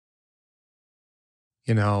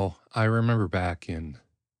I remember back in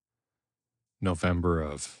November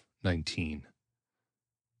of 19,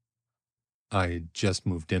 I had just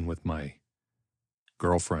moved in with my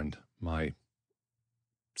girlfriend, my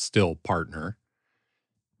still partner,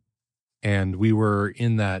 and we were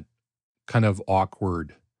in that kind of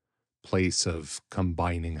awkward place of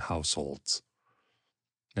combining households.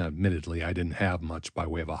 Now, admittedly, I didn't have much by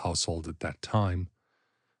way of a household at that time,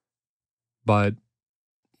 but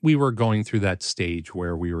we were going through that stage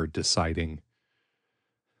where we were deciding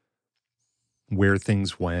where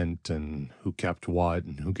things went and who kept what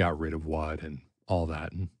and who got rid of what and all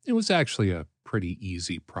that. And it was actually a pretty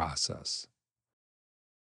easy process.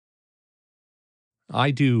 I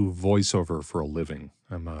do voiceover for a living.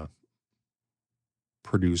 I'm a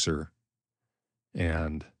producer,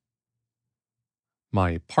 and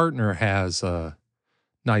my partner has a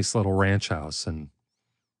nice little ranch house, and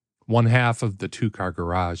one half of the two-car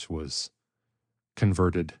garage was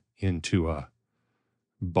converted into a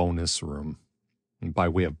bonus room. And by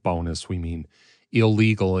way of bonus, we mean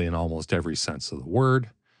illegal in almost every sense of the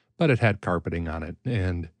word, but it had carpeting on it.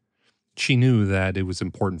 And she knew that it was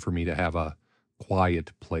important for me to have a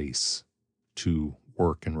quiet place to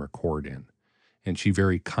work and record in. And she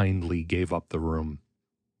very kindly gave up the room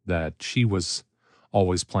that she was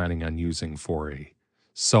always planning on using for a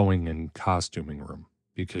sewing and costuming room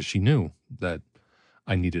because she knew that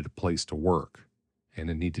I needed a place to work and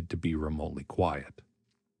it needed to be remotely quiet.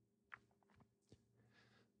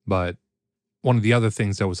 But one of the other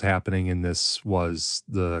things that was happening in this was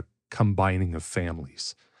the combining of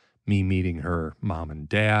families. Me meeting her mom and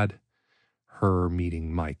dad, her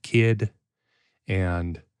meeting my kid,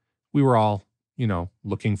 and we were all,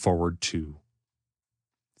 looking forward to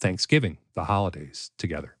Thanksgiving, the holidays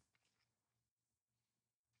together.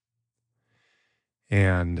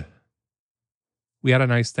 And we had a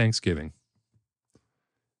nice Thanksgiving.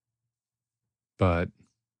 But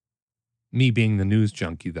me being the news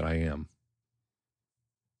junkie that I am,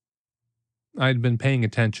 I'd been paying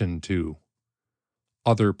attention to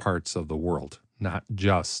other parts of the world, not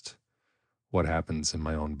just what happens in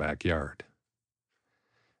my own backyard.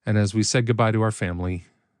 And as we said goodbye to our family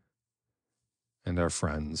and our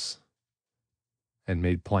friends and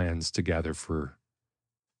made plans to gather for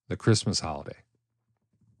the Christmas holiday,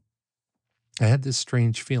 I had this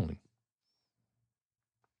strange feeling.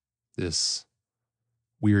 This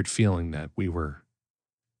weird feeling that we were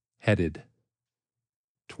headed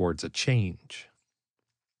towards a change.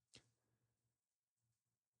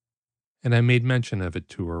 And I made mention of it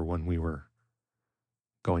to her when we were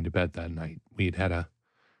going to bed that night. We had had a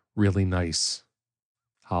really nice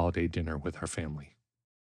holiday dinner with our family.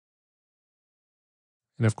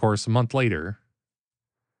 And of course, a month later,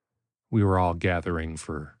 we were all gathering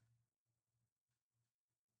for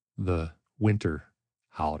the winter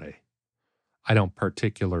holiday. I don't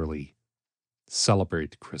particularly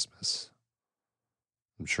celebrate Christmas.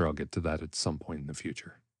 I'm sure I'll get to that at some point in the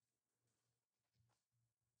future.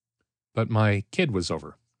 But my kid was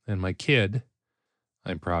over, and my kid,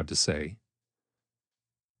 I'm proud to say,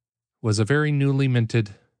 was a very newly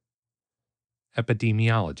minted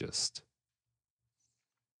epidemiologist.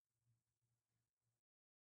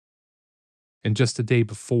 And just a day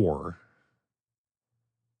before,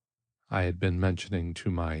 I had been mentioning to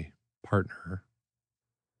my partner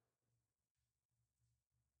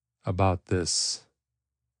about this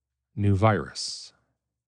new virus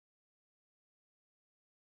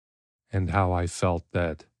and how I felt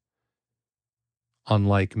that,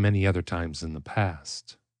 unlike many other times in the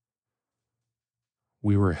past,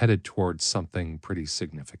 we were headed towards something pretty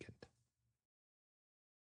significant.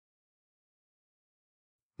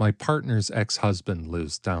 My partner's ex-husband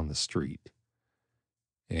lives down the street,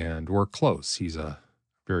 and we're close. He's a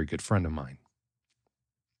very good friend of mine.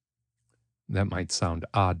 That might sound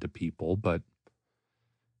odd to people, but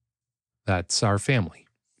that's our family.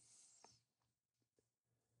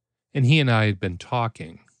 And he and I had been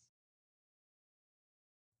talking,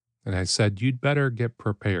 and I said, you'd better get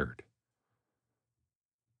prepared.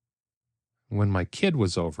 When my kid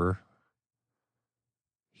was over,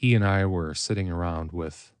 he and I were sitting around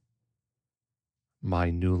with my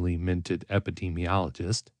newly minted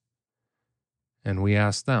epidemiologist, and we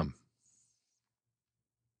asked them.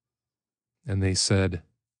 And they said,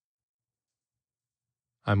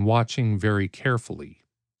 I'm watching very carefully.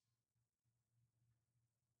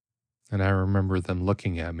 And I remember them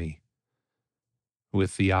looking at me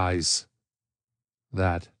with the eyes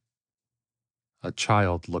that a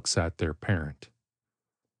child looks at their parent.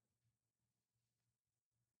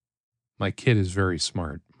 My kid is very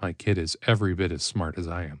smart. My kid is every bit as smart as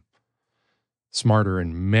I am. Smarter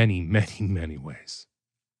in many, many, many ways.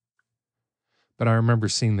 But I remember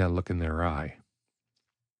seeing that look in their eye.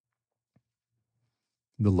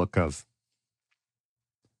 The look of,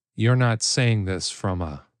 you're not saying this from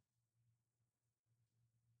a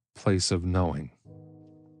place of knowing.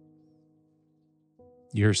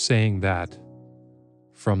 You're saying that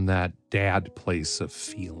from that dad place of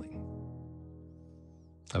feeling,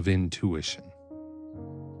 of intuition.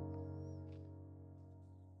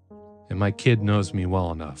 And my kid knows me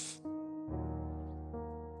well enough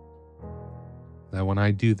that when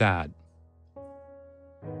I do that,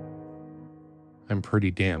 I'm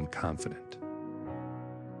pretty damn confident.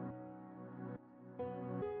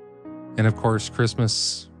 And of course,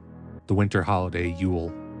 Christmas, the winter holiday,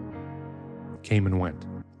 Yule, came and went.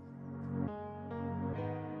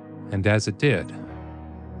 And as it did,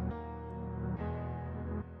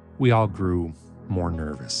 we all grew more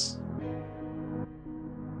nervous.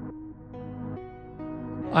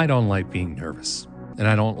 I don't like being nervous, and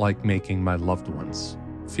I don't like making my loved ones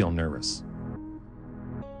feel nervous.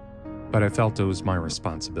 But I felt it was my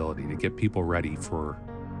responsibility to get people ready for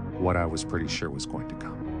what I was pretty sure was going to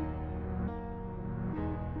come.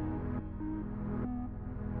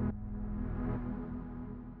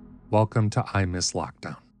 Welcome to I Miss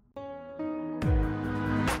Lockdown.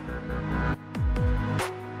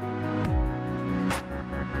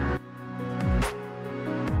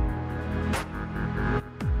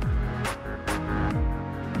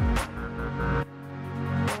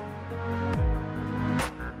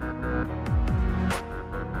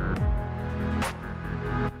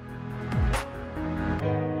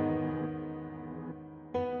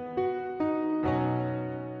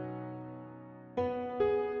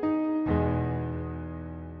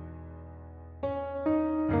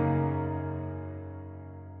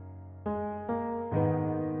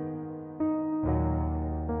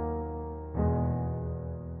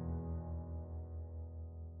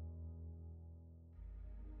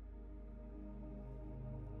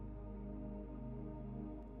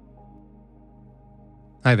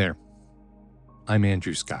 Hi there, I'm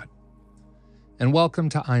Andrew Scott, and welcome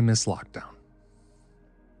to I Miss Lockdown.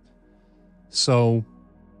 So,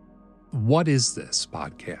 what is this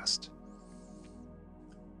podcast?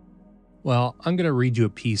 Well, I'm going to read you a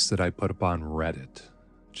piece that I put up on Reddit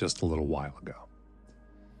just a little while ago,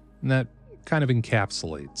 and that kind of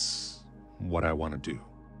encapsulates what I want to do.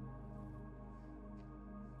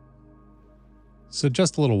 So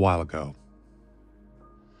just a little while ago,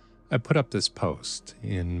 I put up this post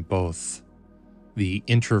in both the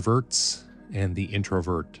introverts and the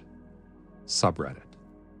introvert subreddit.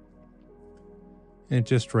 And it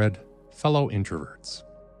just read, fellow introverts.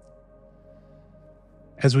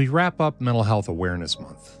 As we wrap up Mental Health Awareness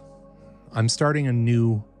Month, I'm starting a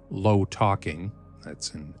new low talking,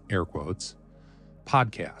 that's in air quotes,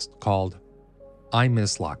 podcast called I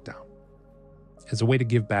Miss Lockdown, as a way to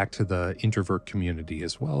give back to the introvert community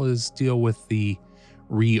as well as deal with the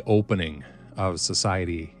reopening of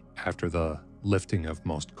society after the lifting of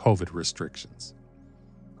most COVID restrictions.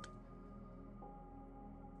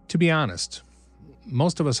 To be honest,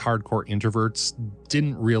 most of us hardcore introverts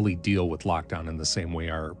didn't really deal with lockdown in the same way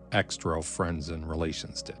our extro friends and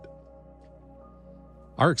relations did.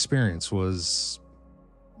 Our experience was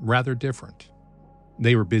rather different.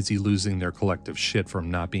 They were busy losing their collective shit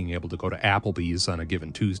from not being able to go to Applebee's on a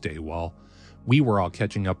given Tuesday, while we were all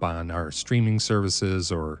catching up on our streaming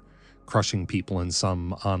services or crushing people in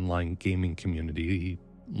some online gaming community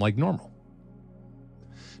like normal.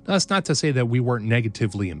 Now, that's not to say that we weren't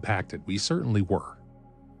negatively impacted. We certainly were.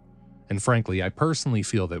 And frankly, I personally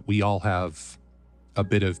feel that we all have a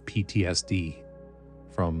bit of PTSD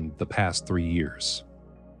from the past 3 years,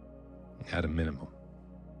 at a minimum.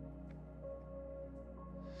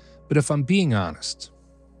 But if I'm being honest,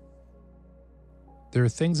 there are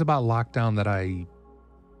things about lockdown that I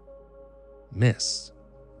miss.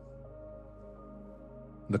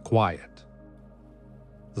 The quiet,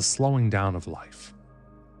 the slowing down of life,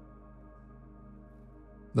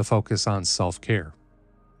 the focus on self-care,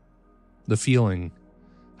 the feeling,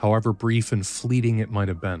 however brief and fleeting it might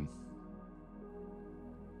have been,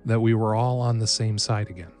 that we were all on the same side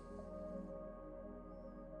again,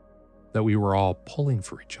 that we were all pulling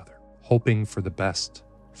for each other, hoping for the best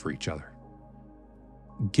for each other,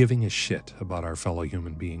 giving a shit about our fellow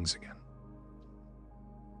human beings again.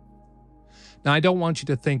 Now, I don't want you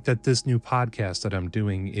to think that this new podcast that I'm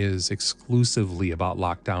doing is exclusively about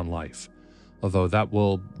lockdown life, although that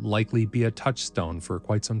will likely be a touchstone for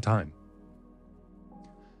quite some time.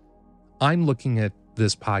 I'm looking at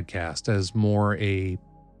this podcast as more a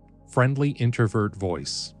friendly introvert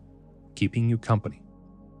voice, keeping you company,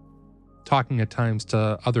 talking at times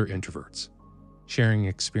to other introverts, sharing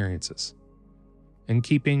experiences, and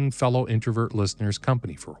keeping fellow introvert listeners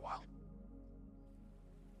company for a while.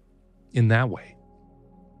 In that way,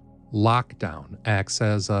 lockdown acts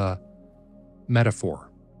as a metaphor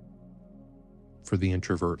for the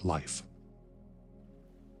introvert life.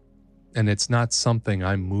 And it's not something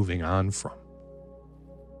I'm moving on from.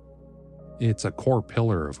 It's a core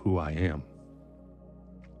pillar of who I am.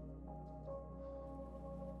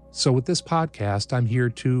 So with this podcast, I'm here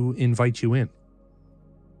to invite you in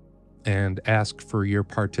and ask for your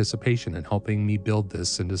participation in helping me build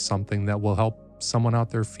this into something that will help someone out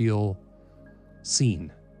there feel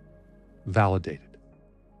seen, validated,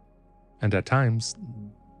 and at times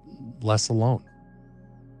less alone.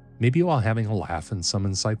 Maybe while having a laugh and some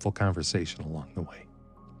insightful conversation along the way.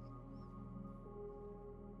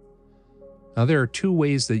 Now, there are two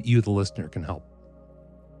ways that you, the listener, can help.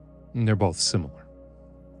 And they're both similar.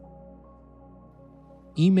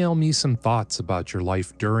 Email me some thoughts about your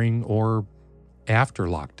life during or after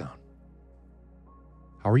lockdown.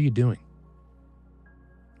 How are you doing?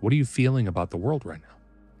 What are you feeling about the world right now?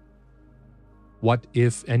 What,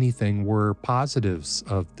 if anything, were positives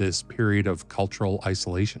of this period of cultural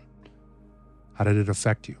isolation? How did it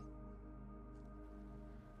affect you?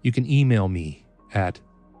 You can email me at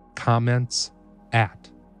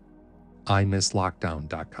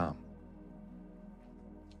comments@imisslockdown.com.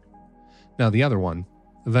 Now, the other one,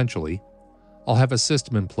 eventually, I'll have a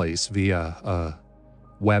system in place via a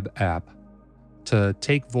web app to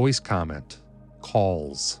take voice comment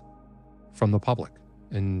calls from the public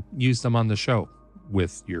and use them on the show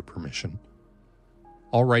with your permission.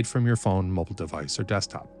 All right from your phone, mobile device, or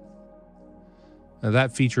desktop. Now,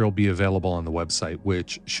 that feature will be available on the website,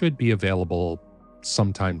 which should be available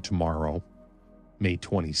sometime tomorrow, May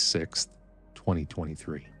 26th,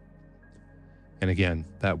 2023. And again,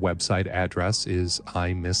 that website address is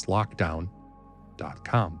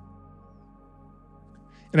imisslockdown.com.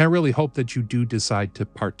 And I really hope that you do decide to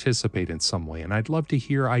participate in some way. And I'd love to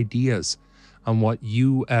hear ideas on what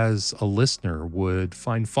you as a listener would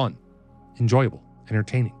find fun, enjoyable,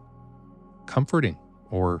 entertaining, comforting,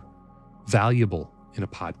 or valuable in a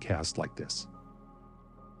podcast like this.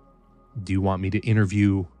 Do you want me to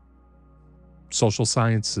interview social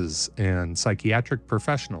sciences and psychiatric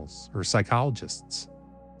professionals or psychologists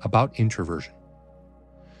about introversion?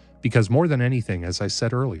 Because more than anything, as I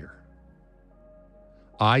said earlier,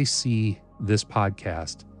 I see this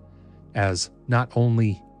podcast as not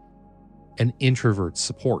only an introvert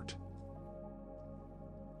support,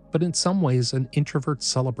 but in some ways an introvert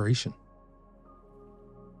celebration.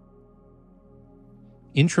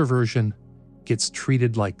 Introversion gets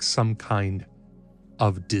treated like some kind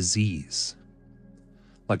of disease,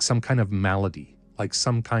 like some kind of malady, like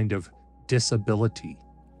some kind of disability.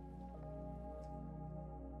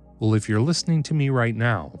 Well, if you're listening to me right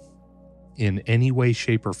now, in any way,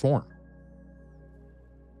 shape, or form,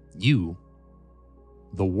 you,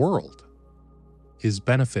 the world, is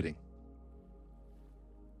benefiting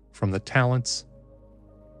from the talents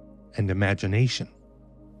and imagination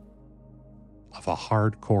of a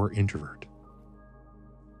hardcore introvert.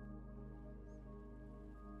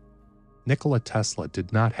 Nikola Tesla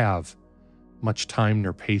did not have much time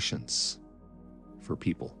nor patience for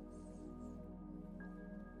people.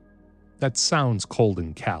 That sounds cold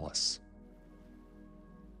and callous.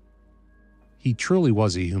 He truly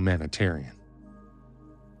was a humanitarian.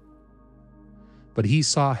 But he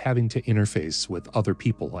saw having to interface with other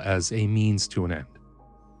people as a means to an end.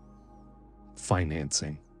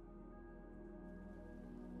 Financing,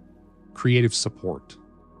 creative support,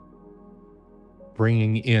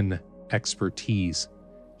 bringing in expertise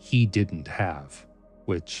he didn't have,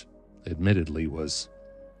 which admittedly was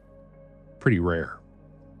pretty rare.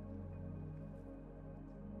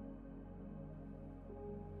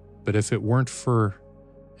 But if it weren't for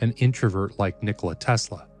an introvert like Nikola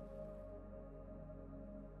Tesla,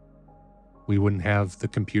 we wouldn't have the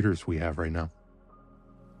computers we have right now.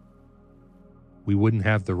 We wouldn't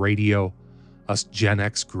have the radio us Gen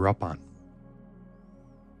X grew up on,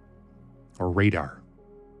 or radar,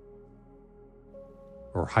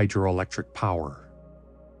 or hydroelectric power,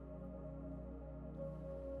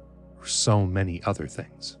 or so many other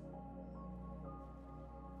things.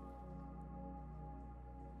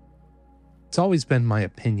 It's always been my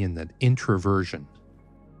opinion that introversion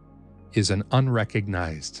is an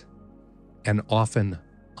unrecognized and often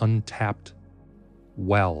untapped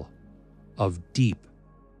well of deep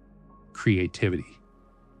creativity,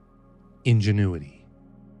 ingenuity,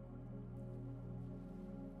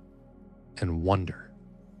 and wonder.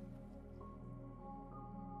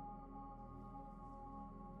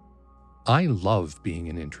 I love being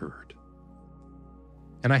an introvert.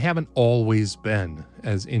 And I haven't always been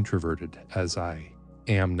as introverted as I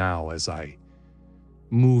am now as I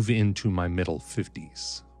move into my middle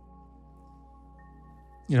 50s.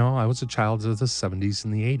 You know, I was a child of the 70s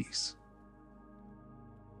and the 80s.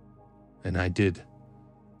 And I did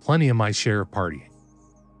plenty of my share of partying.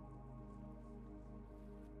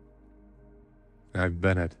 I've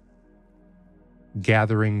been at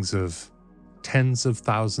gatherings of tens of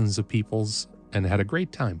thousands of peoples and had a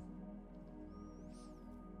great time.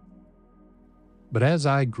 But as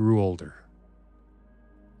I grew older,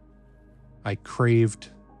 I craved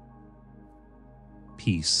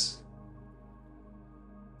peace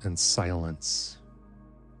and silence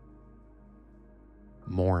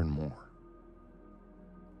more and more.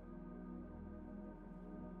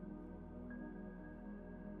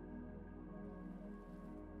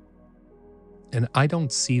 And I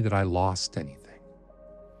don't see that I lost anything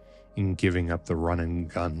in giving up the run and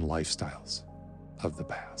gun lifestyles of the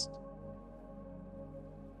past.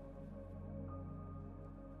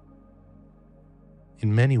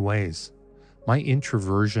 In many ways, my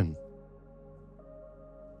introversion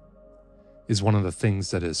is one of the things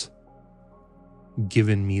that has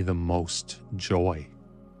given me the most joy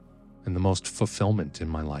and the most fulfillment in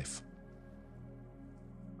my life.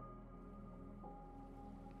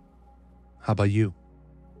 How about you?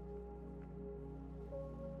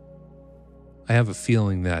 I have a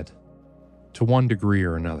feeling that, to one degree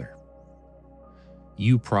or another,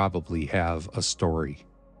 you probably have a story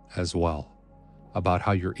as well about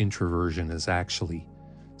how your introversion has actually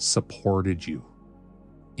supported you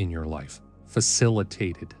in your life,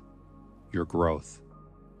 facilitated your growth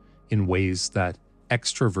in ways that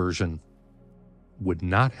extroversion would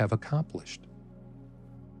not have accomplished.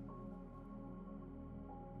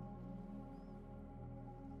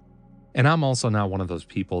 And I'm also not one of those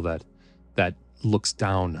people that looks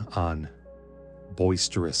down on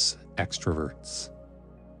boisterous extroverts.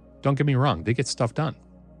 Don't get me wrong, they get stuff done,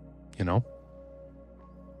 you know?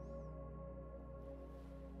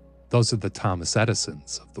 Those are the Thomas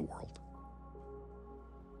Edisons of the world.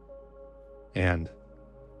 And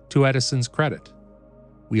to Edison's credit,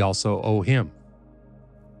 we also owe him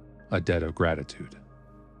a debt of gratitude,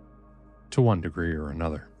 to one degree or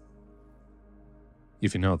another.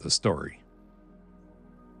 If you know the story,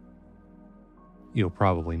 you'll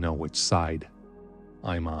probably know which side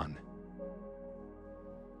I'm on.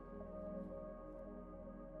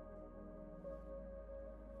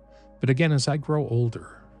 But again, as I grow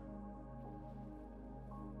older,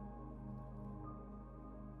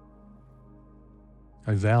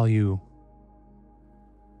 I value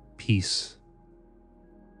peace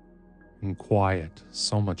and quiet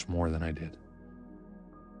so much more than I did.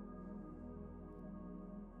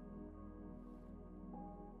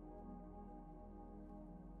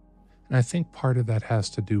 And I think part of that has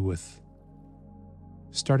to do with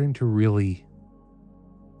starting to really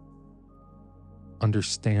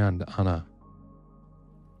understand on a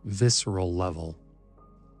visceral level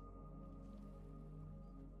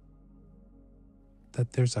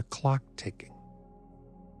that there's a clock ticking.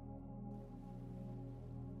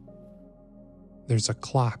 There's a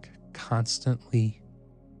clock constantly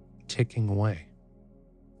ticking away.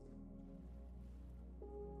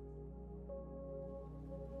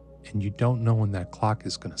 And you don't know when that clock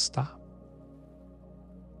is going to stop.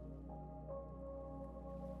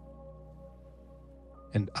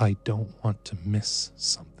 And I don't want to miss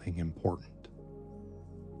something important.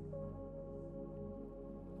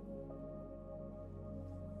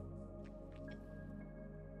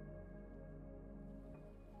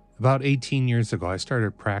 About 18 years ago, I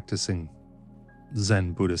started practicing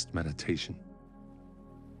Zen Buddhist meditation.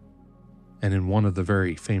 And in one of the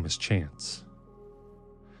very famous chants,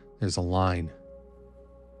 there's a line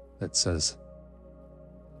that says,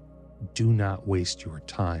 "Do not waste your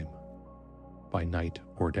time by night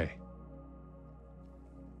or day."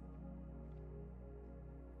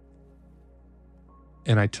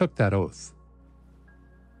 And I took that oath.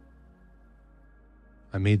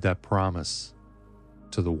 I made that promise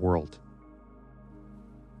to the world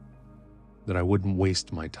that I wouldn't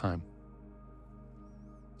waste my time.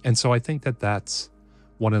 And so I think that that's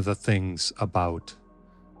one of the things about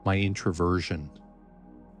my introversion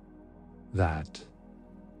that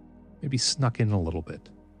maybe snuck in a little bit.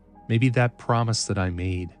 Maybe that promise that I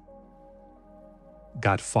made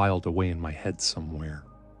got filed away in my head somewhere,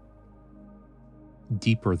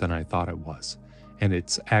 deeper than I thought it was, and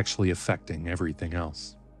it's actually affecting everything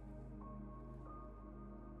else.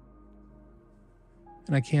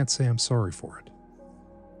 And I can't say I'm sorry for it.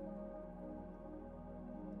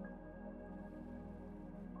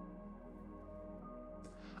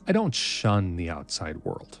 I don't shun the outside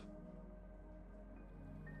world.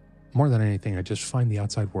 More than anything, I just find the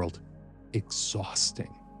outside world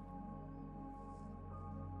exhausting.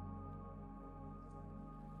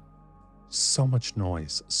 So much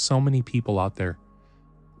noise, so many people out there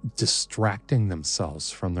distracting themselves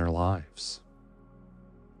from their lives.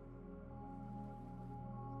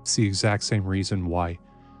 It's the exact same reason why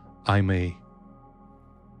I'm a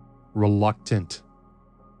reluctant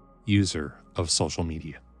user of social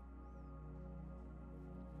media.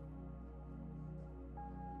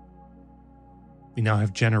 We now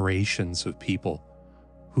have generations of people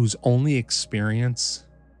whose only experience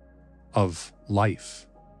of life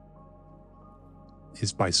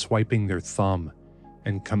is by swiping their thumb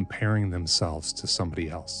and comparing themselves to somebody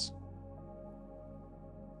else.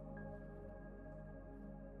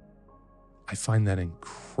 I find that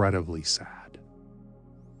incredibly sad.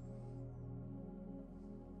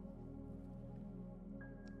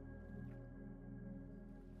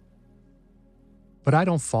 But I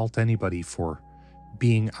don't fault anybody for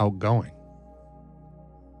being outgoing.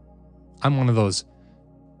 I'm one of those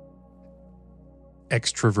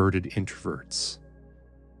extroverted introverts.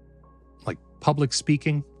 Like public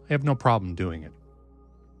speaking, I have no problem doing it.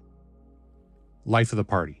 Life of the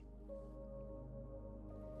party.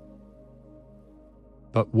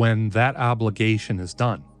 But when that obligation is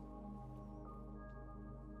done,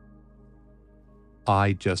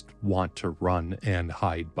 I just want to run and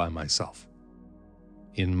hide by myself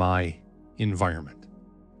in my environment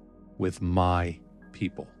with my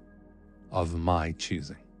people of my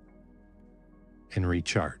choosing and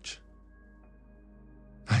recharge.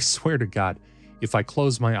 I swear to God, if I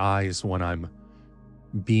close my eyes when I'm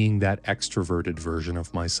being that extroverted version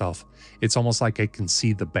of myself, it's almost like I can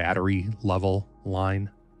see the battery level line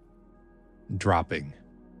dropping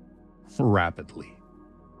rapidly.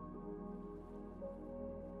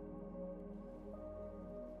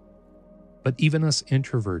 But even us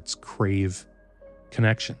introverts crave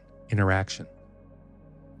connection, interaction.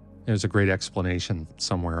 There's a great explanation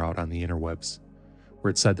somewhere out on the interwebs where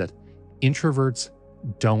it said that introverts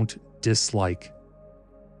don't dislike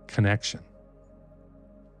connection.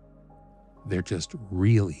 They're just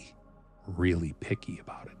really, really picky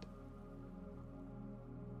about it.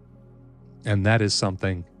 And that is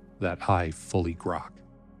something that I fully grok.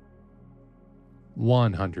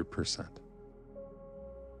 100%.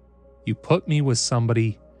 You put me with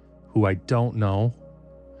somebody who I don't know,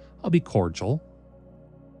 I'll be cordial.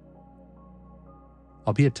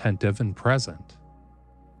 I'll be attentive and present.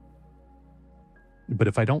 But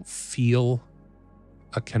if I don't feel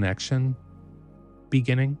a connection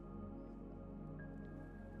beginning,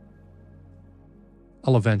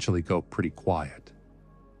 I'll eventually go pretty quiet.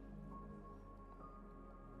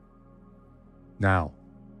 Now,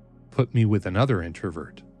 put me with another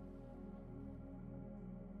introvert,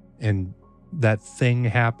 and that thing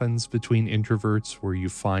happens between introverts where you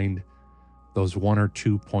find those 1 or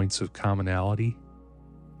 2 points of commonality,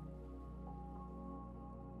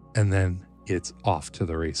 and then it's off to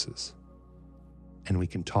the races. And we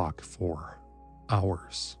can talk for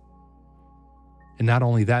hours. And not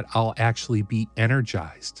only that, I'll actually be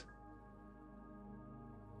energized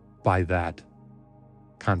by that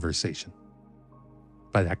conversation,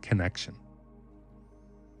 by that connection.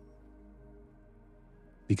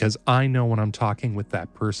 Because I know when I'm talking with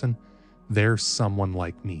that person, they're someone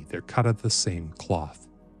like me. They're cut of the same cloth.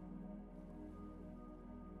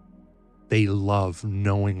 They love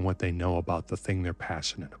knowing what they know about the thing they're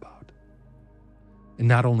passionate about. And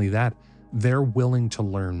not only that, they're willing to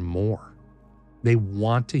learn more. They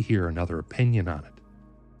want to hear another opinion on it,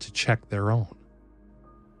 to check their own.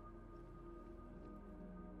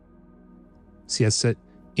 See, I said,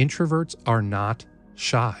 introverts are not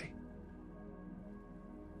shy.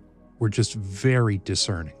 We're just very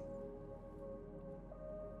discerning.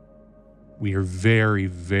 We are very,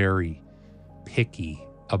 very picky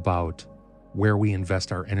about where we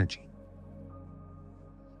invest our energy.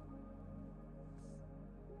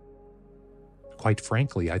 Quite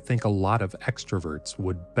frankly, I think a lot of extroverts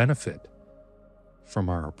would benefit from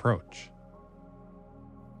our approach.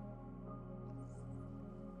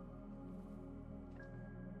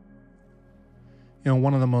 You know,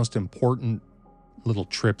 one of the most important little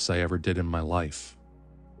trips I ever did in my life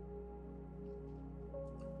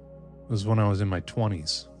was when I was in my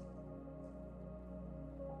 20s.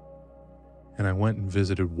 And I went and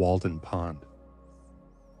visited Walden Pond.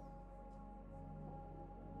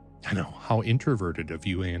 I know, how introverted of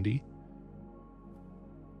you, Andy.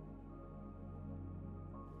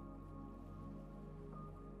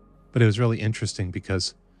 But it was really interesting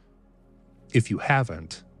because if you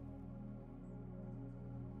haven't,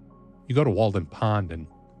 you go to Walden Pond and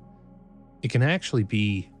it can actually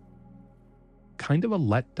be kind of a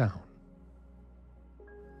letdown.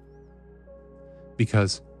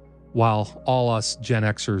 Because while all us Gen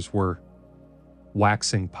Xers were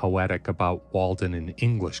waxing poetic about Walden in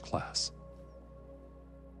English class,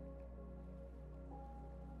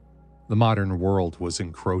 the modern world was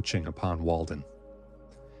encroaching upon Walden.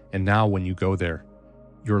 And now when you go there,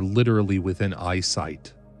 you're literally within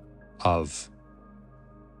eyesight of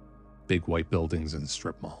big white buildings and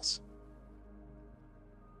strip malls.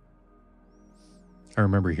 I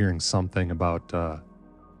remember hearing something about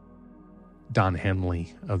Don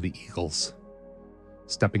Henley of the Eagles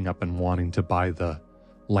stepping up and wanting to buy the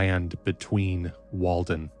land between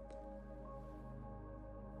Walden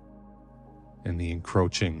and the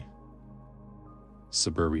encroaching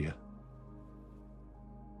suburbia.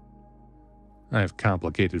 I have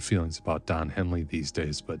complicated feelings about Don Henley these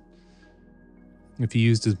days, but if he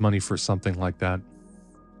used his money for something like that,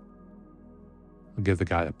 I'll give the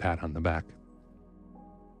guy a pat on the back.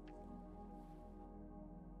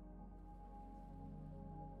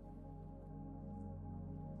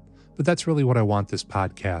 But that's really what I want this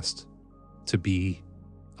podcast to be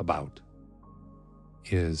about,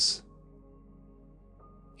 is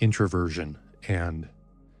introversion and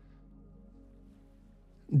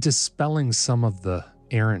dispelling some of the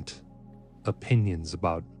errant opinions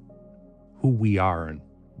about who we are and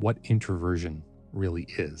what introversion really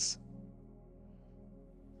is.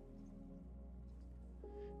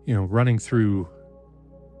 You know, running through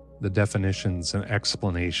the definitions and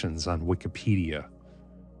explanations on Wikipedia.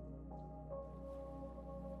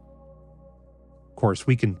 Of course,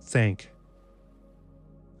 we can thank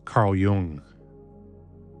Carl Jung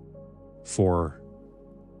for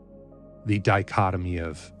the dichotomy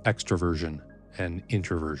of extroversion and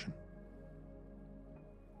introversion.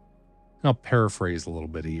 I'll paraphrase a little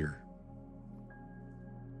bit here.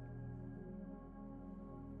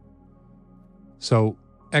 So,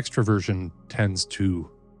 extroversion tends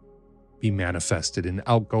to be manifested in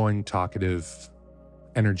outgoing, talkative,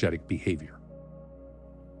 energetic behavior.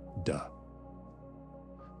 Duh.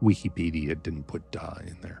 Wikipedia didn't put duh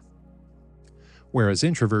in there. Whereas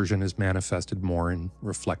introversion is manifested more in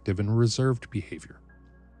reflective and reserved behavior.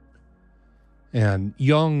 And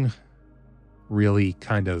Jung really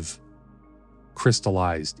kind of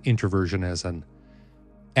crystallized introversion as an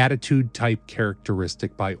attitude-type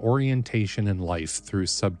characteristic by orientation in life through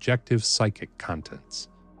subjective psychic contents,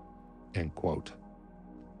 end quote.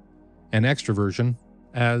 And extroversion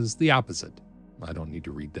as the opposite. I don't need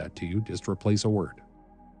to read that to you, just replace a word.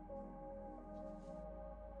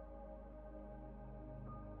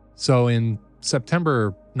 So in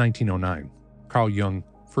September 1909, Carl Jung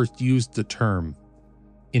first used the term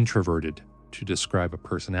introverted to describe a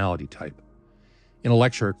personality type in a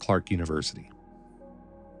lecture at Clark University.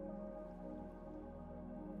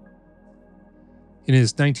 In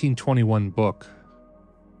his 1921 book,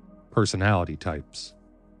 Personality Types,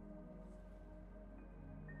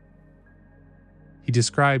 he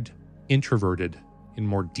described introverted in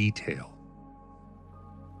more detail.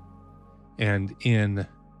 And in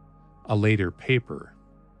a later paper,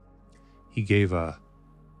 he gave a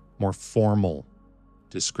more formal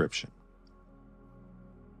description.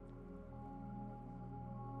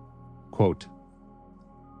 Quote,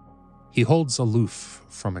 he holds aloof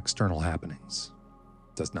from external happenings,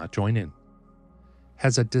 does not join in,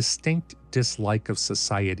 has a distinct dislike of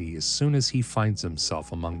society as soon as he finds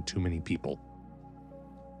himself among too many people.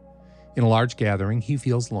 In a large gathering, he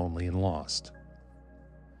feels lonely and lost.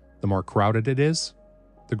 The more crowded it is,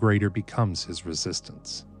 the greater becomes his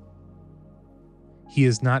resistance. He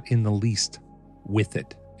is not in the least with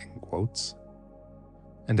it, in quotes,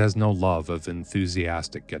 and has no love of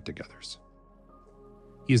enthusiastic get-togethers.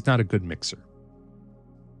 He is not a good mixer.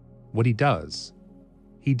 What he does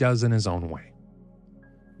in his own way,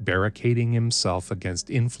 barricading himself against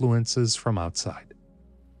influences from outside.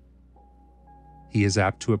 He is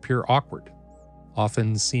apt to appear awkward,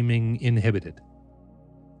 often seeming inhibited.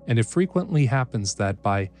 And it frequently happens that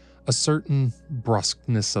by a certain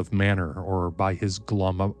brusqueness of manner or by his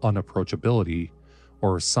glum unapproachability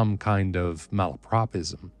or some kind of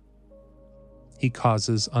malapropism, he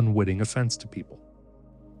causes unwitting offense to people.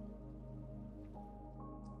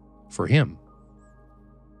 For him,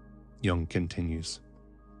 Jung continues,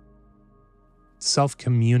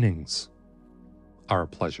 self-communings are a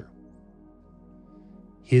pleasure.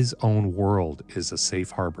 His own world is a safe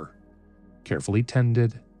harbor, carefully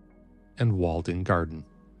tended and walled-in garden,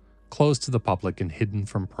 closed to the public and hidden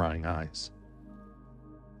from prying eyes.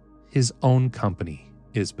 His own company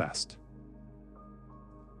is best.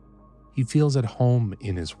 He feels at home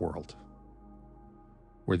in his world,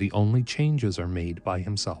 where the only changes are made by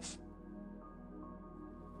himself.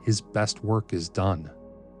 His best work is done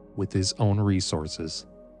with his own resources,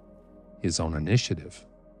 his own initiative,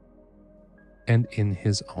 and in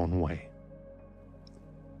his own way.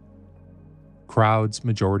 Crowds,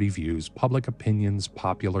 majority views, public opinions,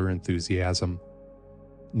 popular enthusiasm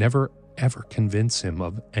never ever convince him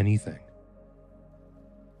of anything,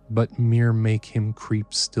 but mere make him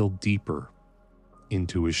creep still deeper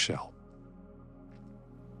into his shell.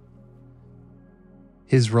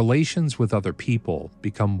 His relations with other people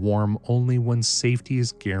become warm only when safety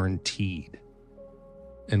is guaranteed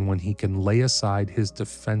and when he can lay aside his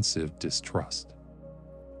defensive distrust.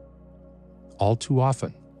 All too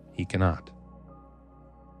often, he cannot.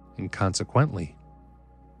 And consequently,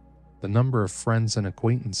 the number of friends and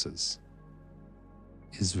acquaintances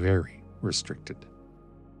is very restricted.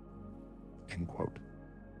 End quote.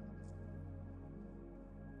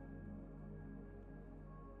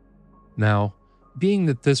 Now, being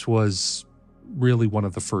that this was really one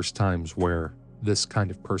of the first times where this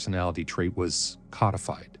kind of personality trait was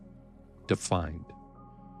codified, defined,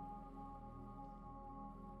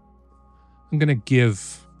 I'm going to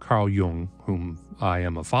give Carl Jung, whom I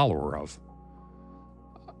am a follower of,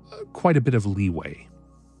 quite a bit of leeway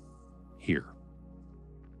here.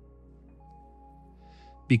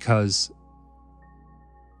 Because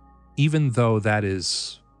even though that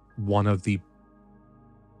is one of the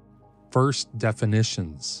first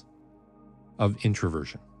definitions of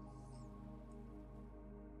introversion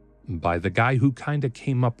by the guy who kind of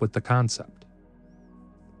came up with the concept,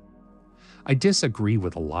 I disagree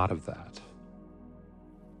with a lot of that.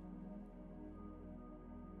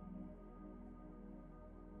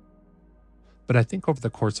 But I think over the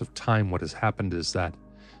course of time, what has happened is that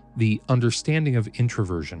the understanding of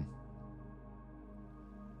introversion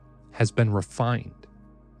has been refined.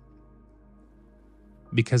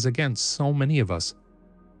 Because again, so many of us,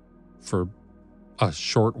 for a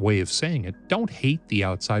short way of saying it, don't hate the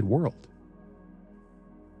outside world.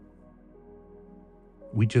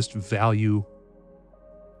 We just value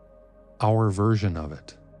our version of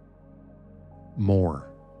it more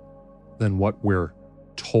than what we're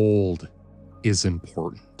told is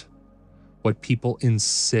important, what people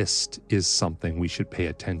insist is something we should pay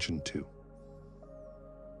attention to,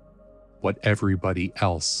 what everybody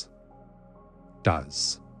else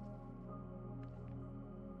does.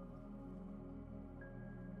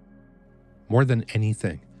 More than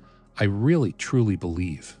anything, I really truly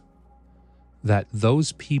believe that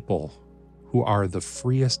those people who are the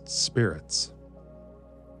freest spirits,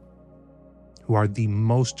 who are the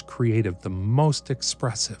most creative, the most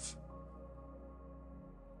expressive,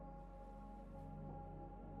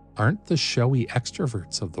 aren't the showy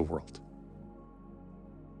extroverts of the world.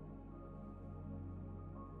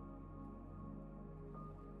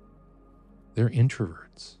 They're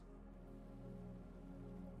introverts.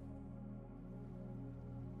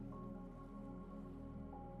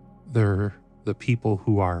 They're the people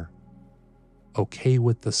who are okay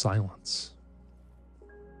with the silence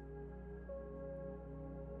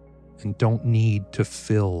and don't need to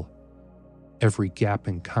fill every gap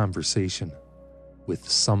in conversation with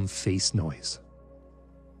some face noise.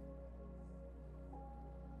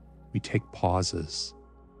 We take pauses.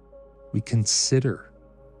 We consider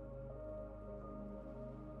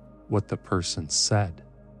what the person said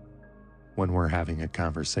when we're having a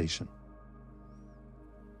conversation.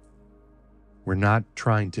 We're not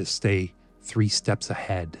trying to stay 3 steps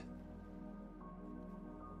ahead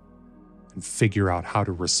and figure out how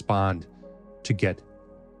to respond to get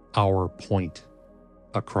our point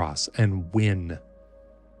across and win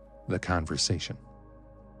the conversation.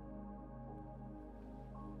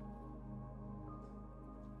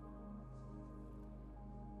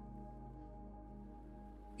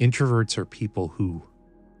 Introverts are people who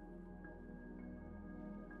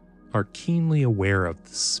are keenly aware of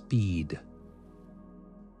the speed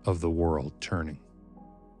of the world turning.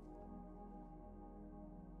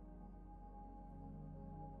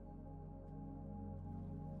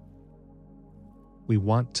 We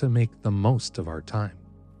want to make the most of our time.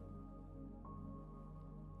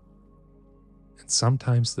 And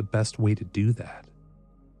sometimes the best way to do that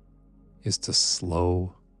is to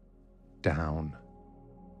slow down.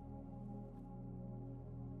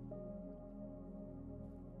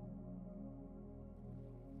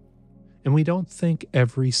 And we don't think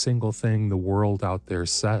every single thing the world out there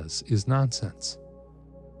says is nonsense.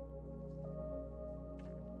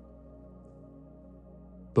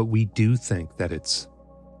 But we do think that it's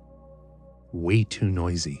way too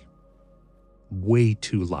noisy, way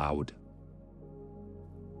too loud.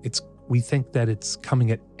 It's we think that it's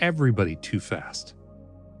coming at everybody too fast.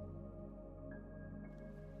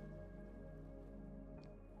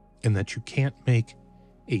 And that you can't make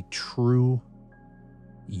a true,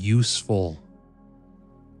 useful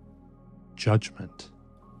judgment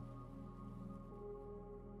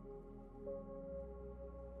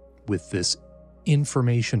with this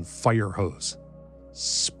information fire hose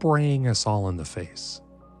spraying us all in the face.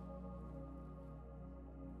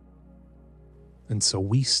 And so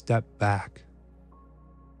we step back.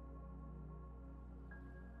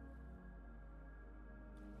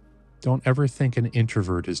 Don't ever think an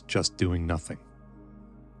introvert is just doing nothing.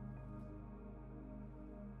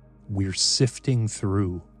 We're sifting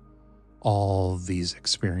through all these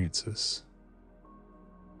experiences.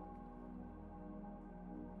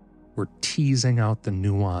 We're teasing out the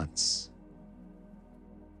nuance.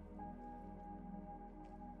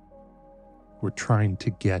 We're trying to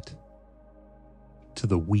get to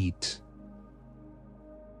the wheat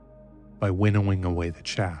by winnowing away the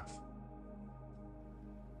chaff.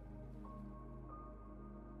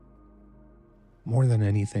 More than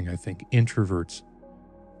anything, I think introverts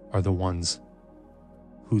are the ones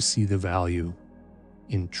who see the value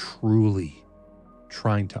in truly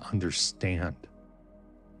trying to understand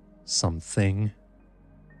something,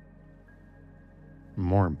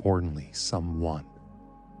 more importantly, someone.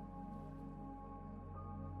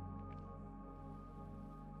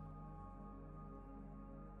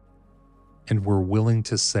 And we're willing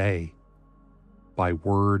to say by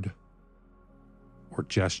word or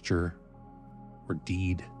gesture or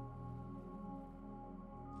deed,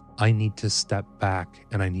 I need to step back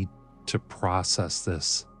and I need to process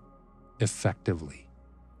this effectively.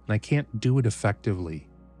 And I can't do it effectively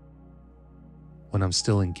when I'm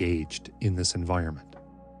still engaged in this environment.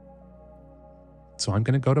 So I'm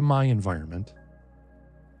going to go to my environment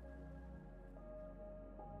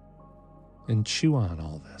and chew on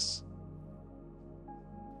all this.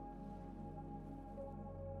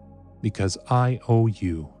 Because I owe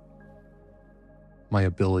you my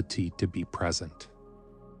ability to be present.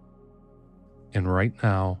 And right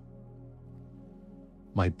now,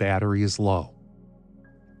 my battery is low.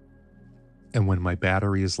 And when my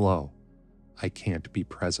battery is low, I can't be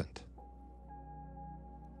present.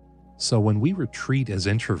 So when we retreat as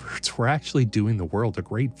introverts, we're actually doing the world a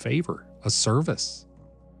great favor, a service.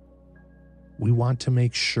 We want to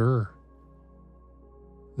make sure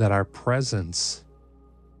that our presence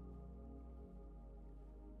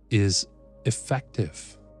is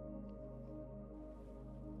effective.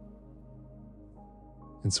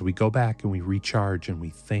 And so we go back and we recharge and we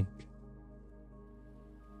think.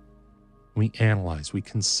 We analyze, we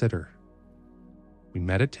consider, we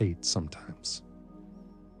meditate sometimes.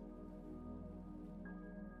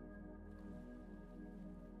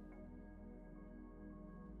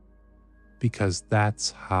 Because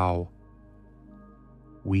that's how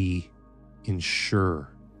we ensure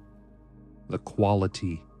the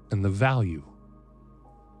quality and the value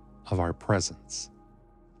of our presence.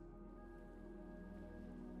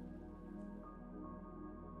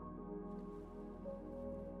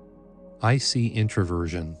 I see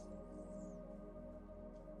introversion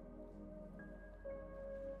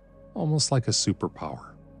almost like a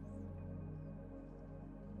superpower.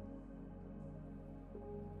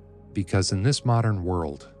 Because in this modern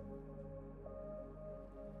world,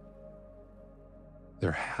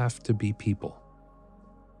 there have to be people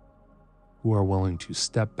who are willing to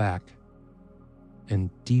step back and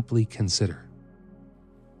deeply consider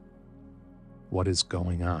what is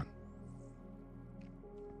going on.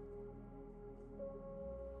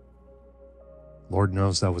 Lord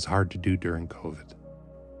knows that was hard to do during COVID.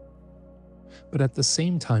 But at the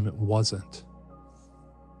same time, it wasn't.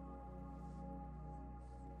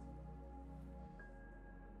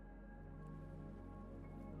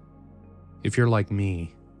 If you're like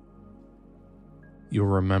me, you'll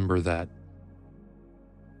remember that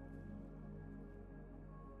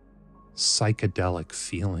psychedelic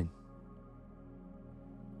feeling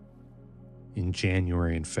in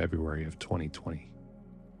January and February of 2020.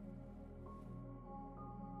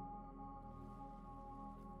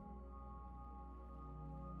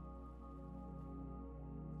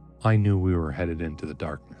 I knew we were headed into the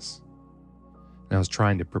darkness, and I was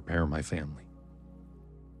trying to prepare my family.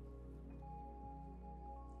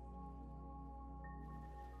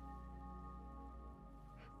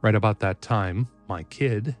 Right about that time, my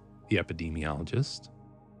kid, the epidemiologist,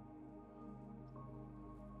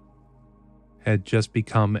 had just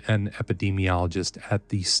become an epidemiologist at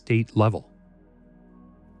the state level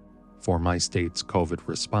for my state's COVID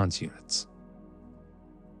response units.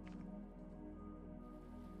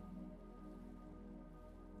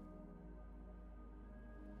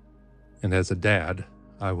 And as a dad,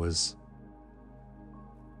 I was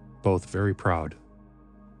both very proud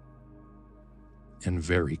and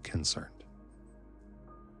very concerned.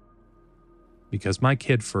 Because my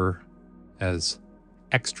kid, for as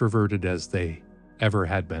extroverted as they ever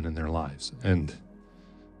had been in their lives, and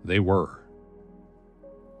they were,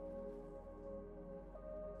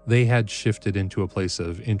 they had shifted into a place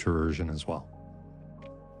of introversion as well.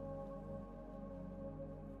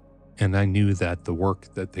 And I knew that the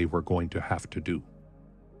work that they were going to have to do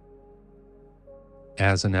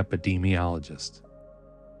as an epidemiologist,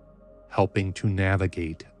 helping to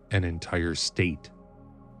navigate an entire state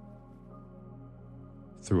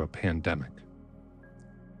through a pandemic,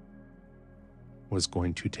 was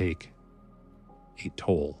going to take a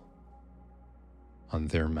toll on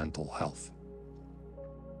their mental health.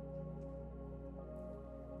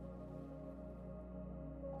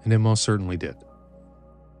 And it most certainly did.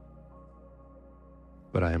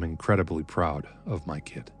 But I am incredibly proud of my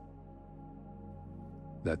kid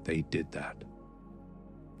that they did that.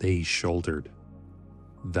 They shouldered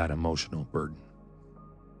that emotional burden.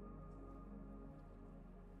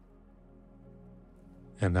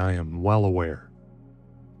 And I am well aware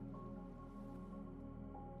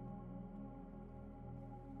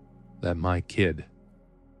that my kid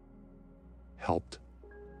helped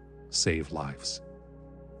save lives.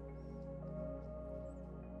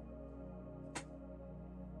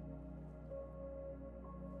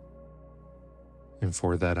 And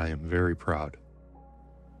for that, I am very proud.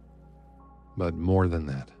 But more than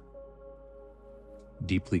that,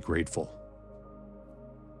 deeply grateful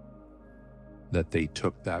that they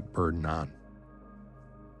took that burden on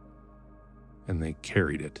and they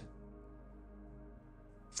carried it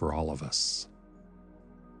for all of us.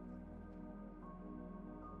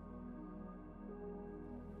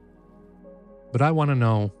 But I want to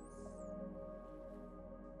know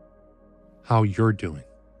how you're doing.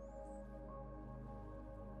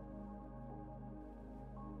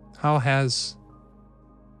 How has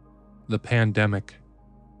the pandemic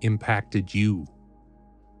impacted you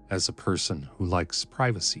as a person who likes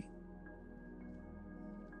privacy,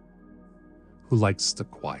 who likes the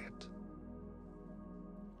quiet,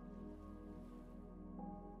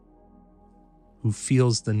 who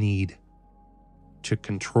feels the need to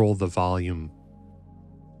control the volume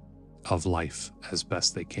of life as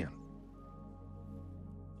best they can,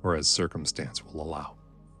 or as circumstance will allow?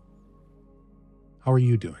 How are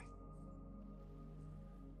you doing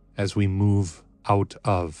as we move out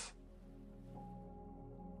of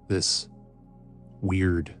this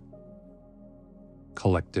weird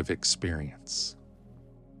collective experience?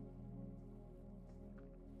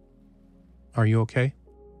 Are you okay?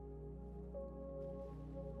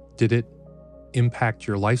 Did it impact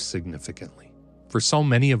your life significantly? For so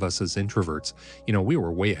many of us as introverts, we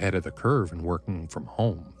were way ahead of the curve in working from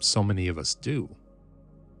home. So many of us do.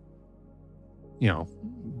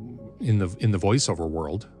 In the voiceover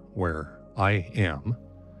world where I am,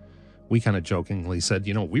 we kind of jokingly said,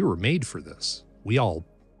 we were made for this. We all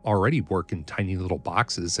already work in tiny little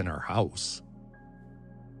boxes in our house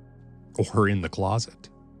or in the closet.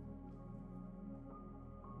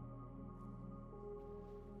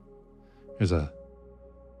 There's a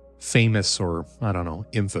famous, or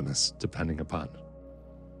infamous, depending upon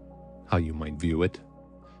how you might view it,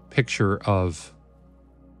 picture of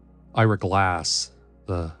Ira Glass,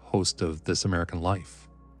 the host of This American Life.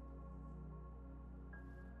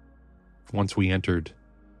 Once we entered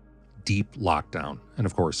deep lockdown, and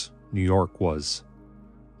of course, New York was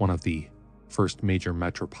one of the first major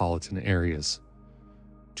metropolitan areas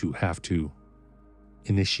to have to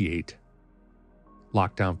initiate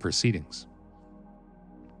lockdown proceedings.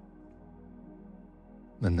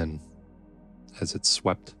 And then, as it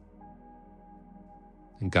swept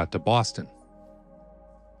and got to Boston,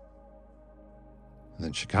 and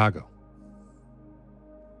then Chicago,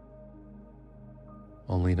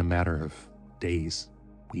 only in a matter of days,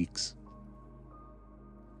 weeks.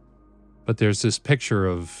 But there's this picture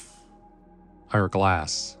of Ira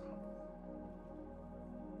Glass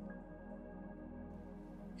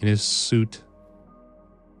in his suit,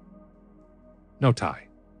 no tie,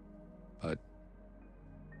 but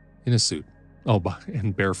in a suit,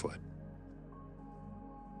 and barefoot.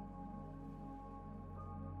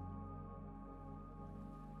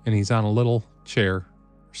 And he's on a little chair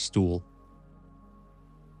or stool,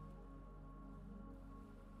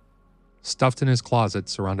 stuffed in his closet,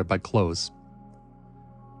 surrounded by clothes,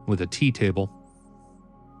 with a tea table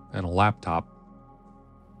and a laptop,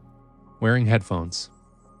 wearing headphones,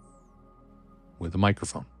 with a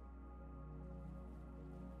microphone.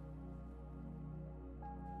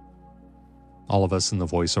 All of us in the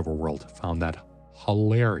voiceover world found that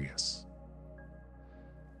hilarious.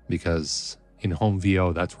 Because in home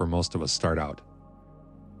VO, that's where most of us start out.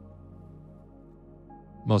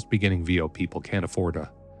 Most beginning VO people can't afford a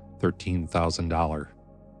 $13,000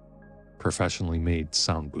 professionally made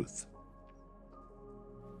sound booth.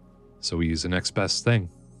 So we use the next best thing.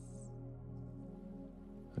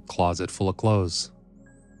 A closet full of clothes.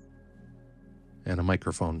 And a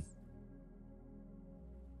microphone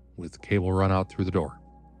with cable run out through the door.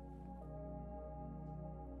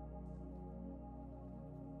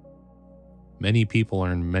 Many people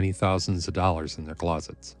earn many thousands of dollars in their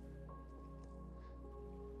closets.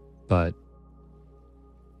 But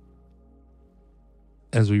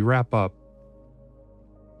as we wrap up,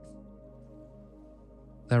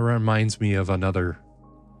 that reminds me of another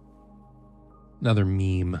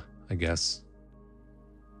meme, I guess,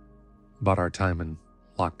 about our time in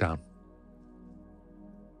lockdown.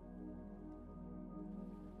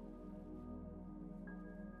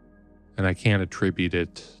 And I can't attribute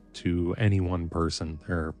it to any one person.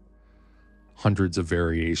 There are hundreds of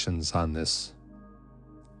variations on this.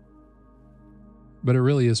 But it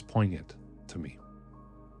really is poignant to me.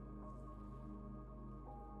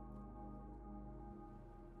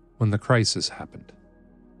 When the crisis happened,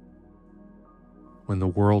 when the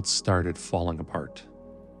world started falling apart,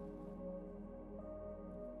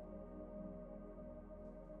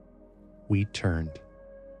 we turned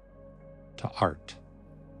to art.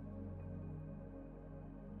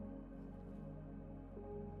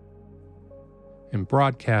 And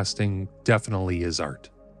broadcasting definitely is art.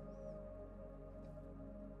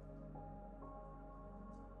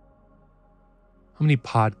 How many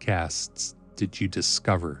podcasts did you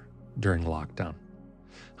discover during lockdown?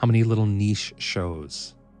 How many little niche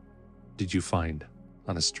shows did you find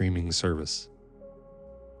on a streaming service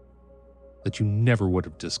that you never would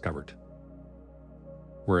have discovered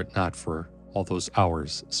were it not for all those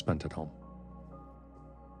hours spent at home?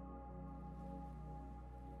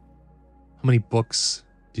 How many books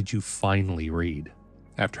did you finally read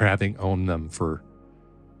after having owned them for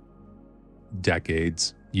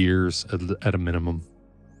decades, years at a minimum?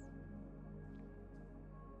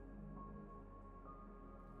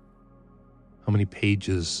 How many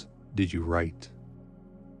pages did you write?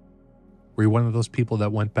 Were you one of those people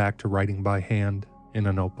that went back to writing by hand in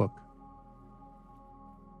a notebook?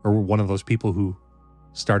 Or were one of those people who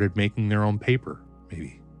started making their own paper,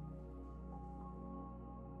 maybe?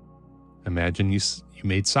 Imagine you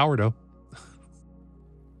made sourdough.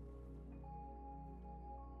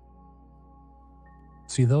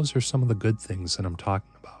 See, those are some of the good things that I'm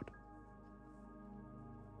talking about.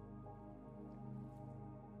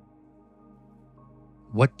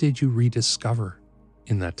 What did you rediscover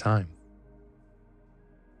in that time?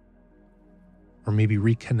 Or maybe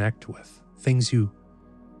reconnect with things you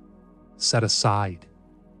set aside,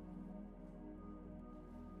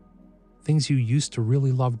 things you used to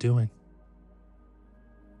really love doing,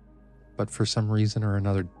 but for some reason or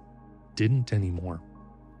another didn't anymore.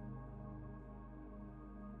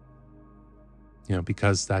 You know,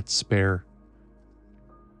 because that spare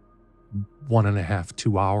 1.5,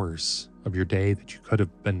 2 hours of your day that you could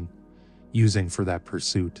have been using for that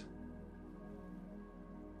pursuit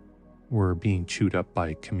were being chewed up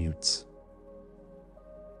by commutes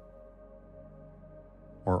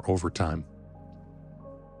or overtime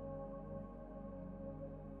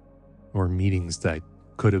or meetings that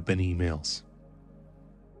could have been emails.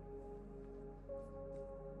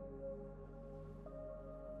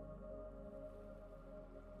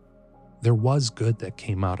 There was good that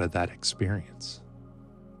came out of that experience.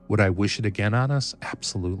 Would I wish it again on us?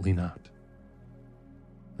 Absolutely not.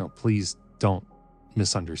 No, please don't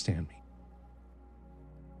misunderstand me.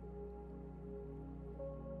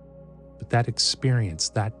 But that experience,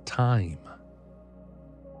 that time,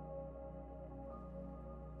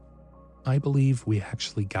 I believe we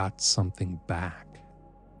actually got something back.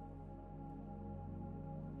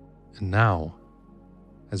 And now,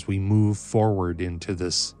 as we move forward into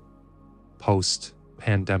this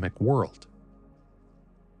post-pandemic world,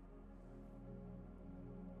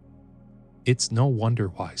 it's no wonder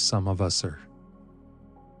why some of us are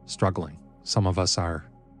struggling. Some of us are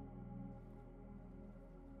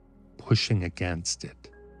pushing against it.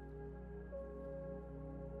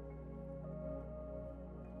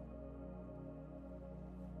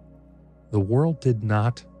 The world did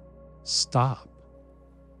not stop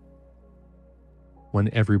when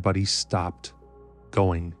everybody stopped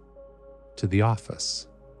going to the office.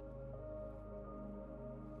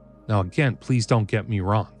 Now, again, please don't get me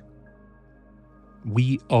wrong.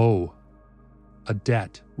 We owe a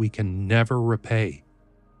debt we can never repay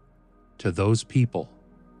to those people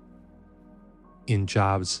in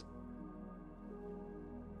jobs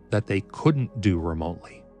that they couldn't do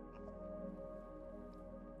remotely.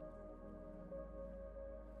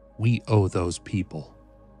 We owe those people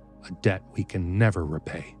a debt we can never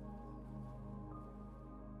repay.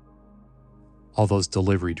 All those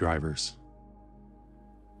delivery drivers,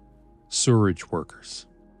 sewerage workers,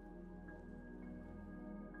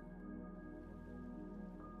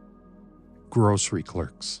 grocery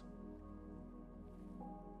clerks.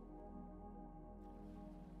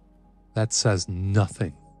 That says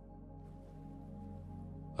nothing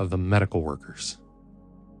of the medical workers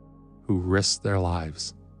who risked their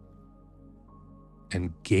lives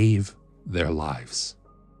and gave their lives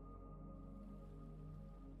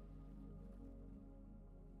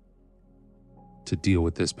to deal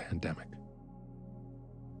with this pandemic,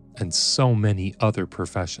 and so many other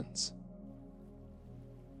professions.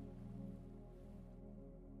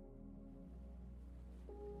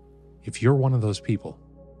 If you're one of those people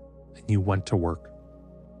and you went to work,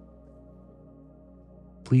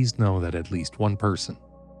 please know that at least one person,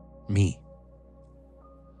 me,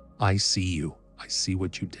 I see you. I see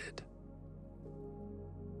what you did.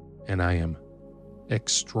 And I am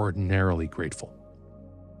extraordinarily grateful.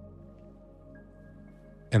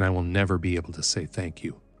 And I will never be able to say thank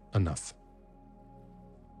you enough.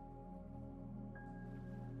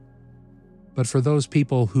 But for those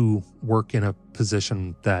people who work in a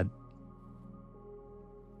position that,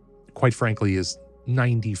 quite frankly, is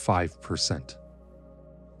 95%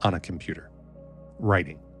 on a computer,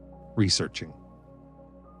 writing, researching,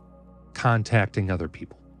 contacting other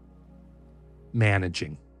people,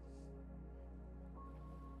 managing.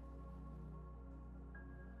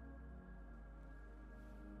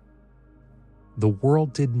 The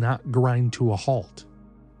world did not grind to a halt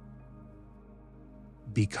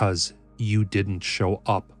because you didn't show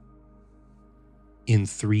up in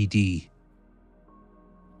 3D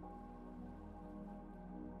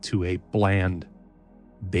to a bland,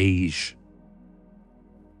 beige,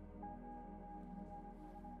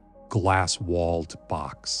 glass-walled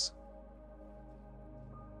box.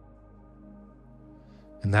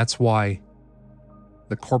 And that's why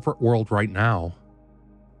the corporate world right now,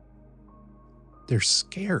 they're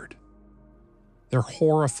scared. They're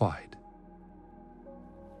horrified.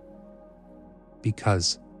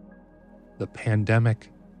 Because the pandemic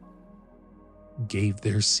gave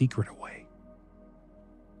their secret away.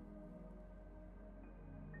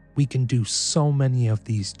 We can do so many of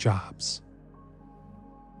these jobs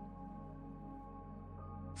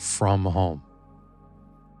from home.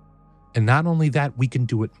 And not only that, we can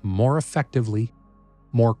do it more effectively,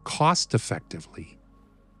 more cost effectively,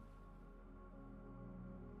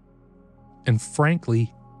 and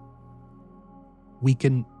frankly, we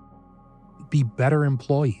can be better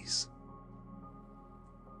employees,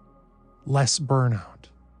 less burnout,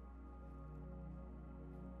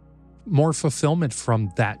 more fulfillment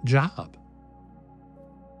from that job.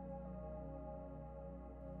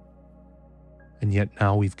 And yet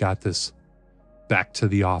now we've got this back to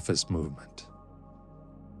the office movement.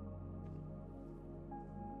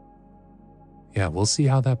 Yeah, we'll see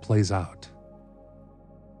how that plays out.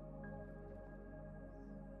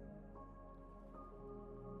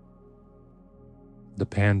 The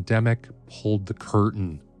pandemic pulled the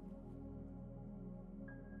curtain,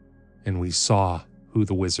 and we saw who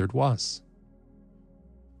the wizard was.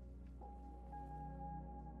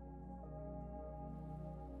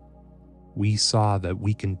 We saw that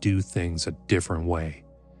we can do things a different way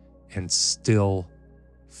and still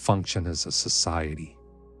function as a society,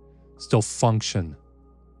 still function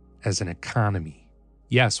as an economy.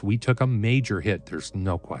 Yes, we took a major hit, there's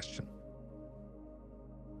no question.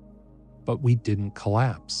 But we didn't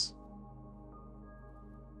collapse.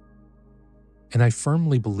 And I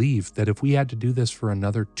firmly believe that if we had to do this for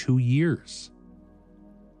another 2 years,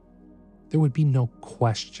 there would be no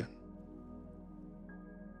question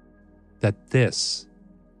that this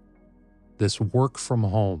work from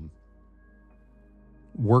home,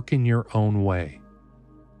 work in your own way,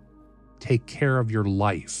 take care of your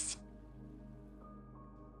life,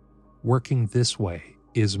 working this way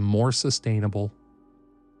is more sustainable,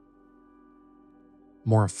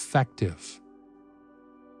 more effective,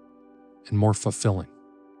 and more fulfilling.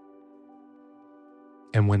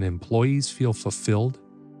 And when employees feel fulfilled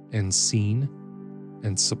and seen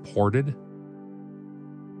and supported,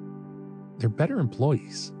 they're better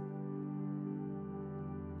employees.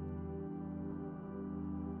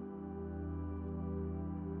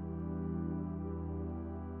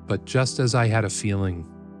 But just as I had a feeling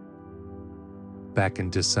back in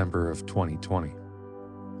December of 2020,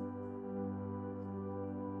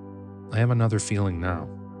 I have another feeling now.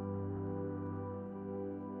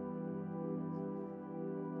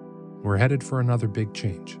 We're headed for another big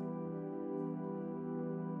change.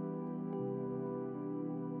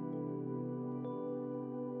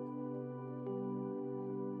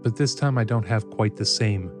 But this time I don't have quite the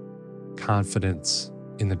same confidence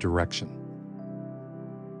in the direction.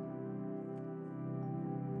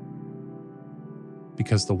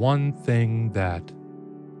 Because the one thing that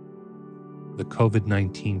the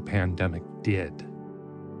COVID-19 pandemic did,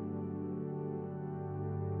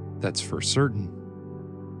 that's for certain,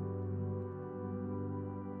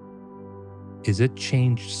 is it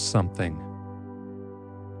changed something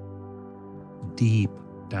deep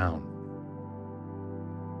down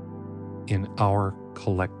in our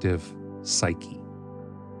collective psyche.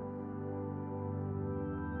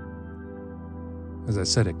 As I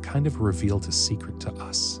said, it kind of revealed a secret to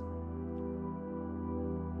us,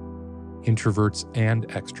 introverts and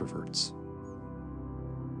extroverts.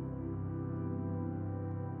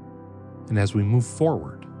 And as we move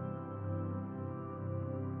forward,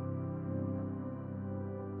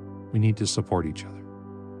 we need to support each other.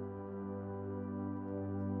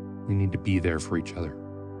 We need to be there for each other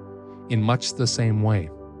in much the same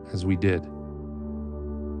way as we did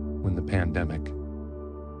when the pandemic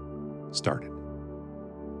started.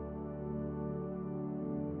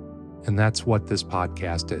 And that's what this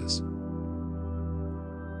podcast is.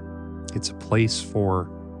 It's a place for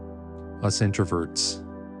us introverts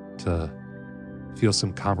to feel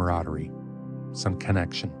some camaraderie, some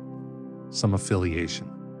connection, some affiliation.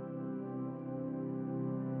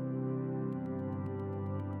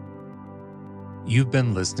 You've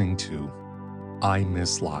been listening to I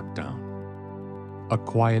Miss Lockdown, a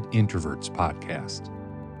quiet introverts podcast.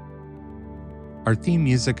 Our theme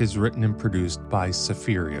music is written and produced by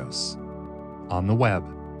Saphirios on the web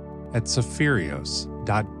at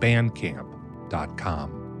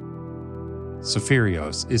saphirios.bandcamp.com.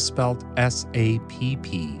 Saphirios is spelled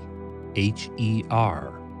Sappheриos.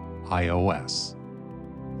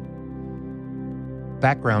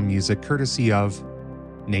 Background music courtesy of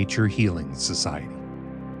Nature Healing Society,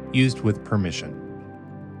 used with permission.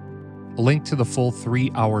 A link to the full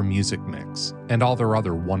 3-hour music mix and all their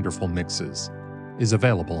other wonderful mixes is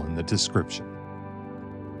available in the description.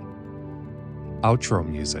 Outro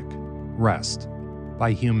music, Rest,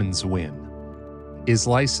 by Humans Win, is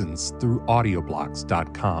licensed through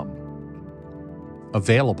audioblocks.com.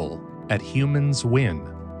 Available at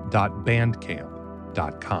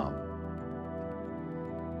humanswin.bandcamp.com.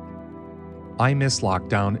 I Miss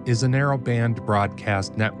Lockdown is a narrowband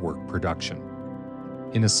broadcast network production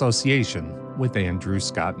in association with Andrew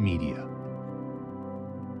Scott Media.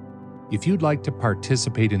 If you'd like to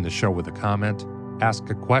participate in the show with a comment, ask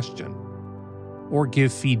a question, or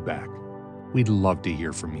give feedback, we'd love to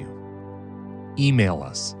hear from you. Email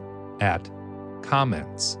us at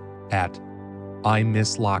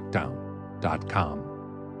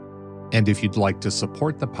comments@imisslockdown.com. And if you'd like to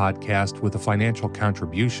support the podcast with a financial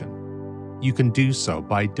contribution, you can do so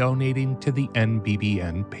by donating to the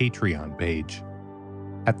NBBN Patreon page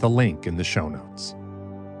at the link in the show notes.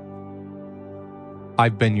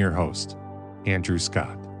 I've been your host, Andrew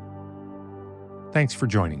Scott. Thanks for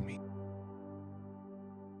joining me.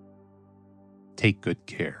 Take good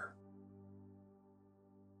care.